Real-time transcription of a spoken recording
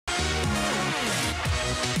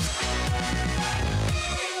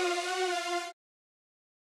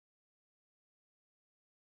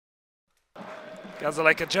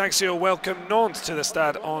GFC Ajaccio welcome Nantes to the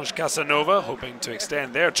Stade Ange Casanova, hoping to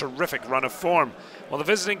extend their terrific run of form. While the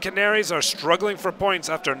visiting Canaries are struggling for points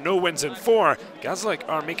after no wins in 4, GFC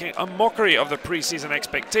are making a mockery of the pre-season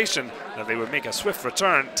expectation that they would make a swift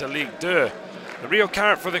return to Ligue 2. The real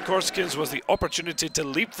carrot for the Corsicans was the opportunity to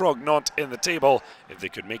leapfrog Nantes in the table if they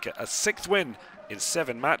could make it a 6th win in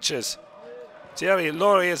 7 matches. Thierry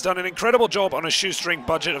Loret has done an incredible job on a shoestring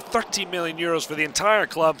budget of 30 million euros for the entire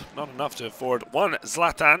club, not enough to afford one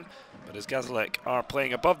Zlatan, but as GFC are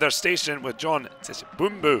playing above their station with John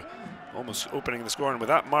TSHIBUMBU almost opening the scoring with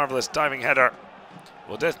that marvellous diving header.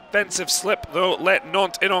 Well, defensive slip though let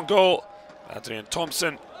Nantes in on goal. Adrian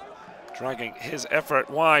Thompson dragging his effort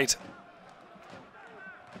wide.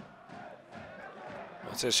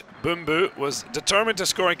 TSHIBUMBU was determined to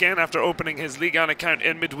score again after opening his Ligue 1 account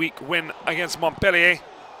in midweek win against Montpellier.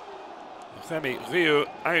 Jérémie Rieu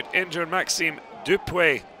out-injured Maxime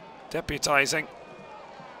Dupuy deputising,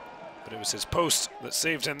 but it was his post that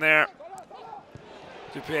saved him there.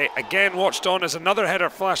 Dupuy again watched on as another header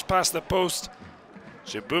flashed past the post.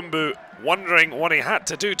 TSHIBUMBU wondering what he had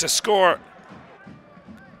to do to score.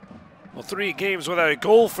 Well, 3 games without a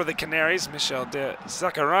goal for the Canaries. Michel de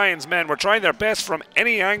Zakarian's men were trying their best from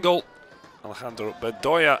any angle. Alejandro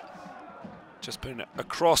Bedoya just putting it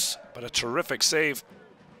across, but a terrific save.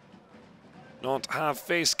 Nantes have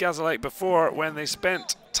faced GFC before when they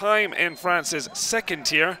spent time in France's 2nd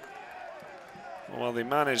tier. Well, they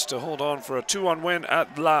managed to hold on for a 2-1 win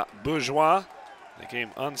at La Bourgeois. The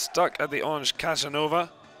game unstuck at the Ange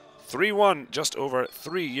Casanova. 3-1 just over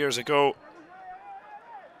 3 years ago.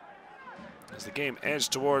 As the game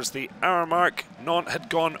edged towards the hour mark, Nantes had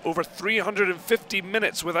gone over 350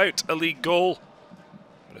 minutes without a league goal.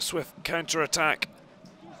 But a swift counter-attack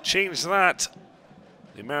changed that.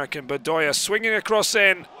 The American Bedoya swinging across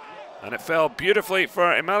in, and it fell beautifully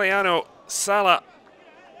for Emiliano SALA.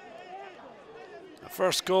 The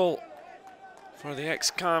first goal for the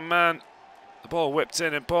ex-Caen man. The ball whipped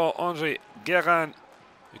in and Paul-André GUERIN,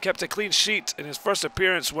 who kept a clean sheet in his first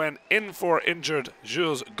appearance when in for injured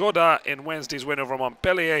Jules Godin in Wednesday's win over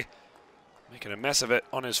Montpellier, making a mess of it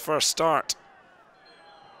on his first start.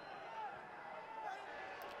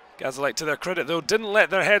 GFC, to their credit though, didn't let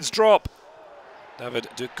their heads drop. David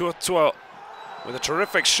DUCOURTIOUX with a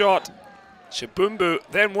terrific shot. TSHIBUMBU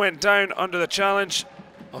then went down under the challenge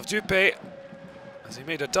of Dupuy as he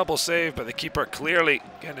made a double save, but the keeper clearly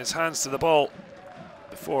getting his hands to the ball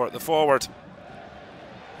before the forward.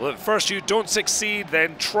 Well, at first you don't succeed,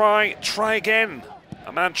 then try again.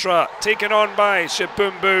 A mantra taken on by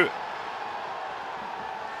TSHIBUMBU.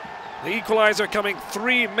 The equaliser coming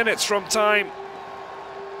 3 minutes from time,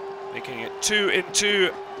 making it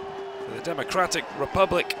 2-2 for the Democratic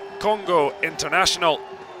Republic Congo international.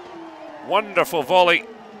 Wonderful volley.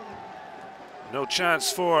 No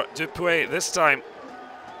chance for Dupuy this time.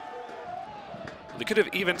 They could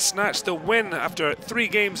have even snatched the win after 3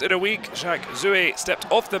 games in a week. Jacques Zoué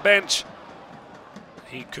stepped off the bench.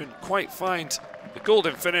 He couldn't quite find the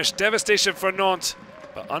golden finish. Devastation for Nantes,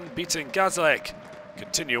 but unbeaten GFC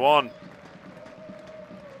continue on.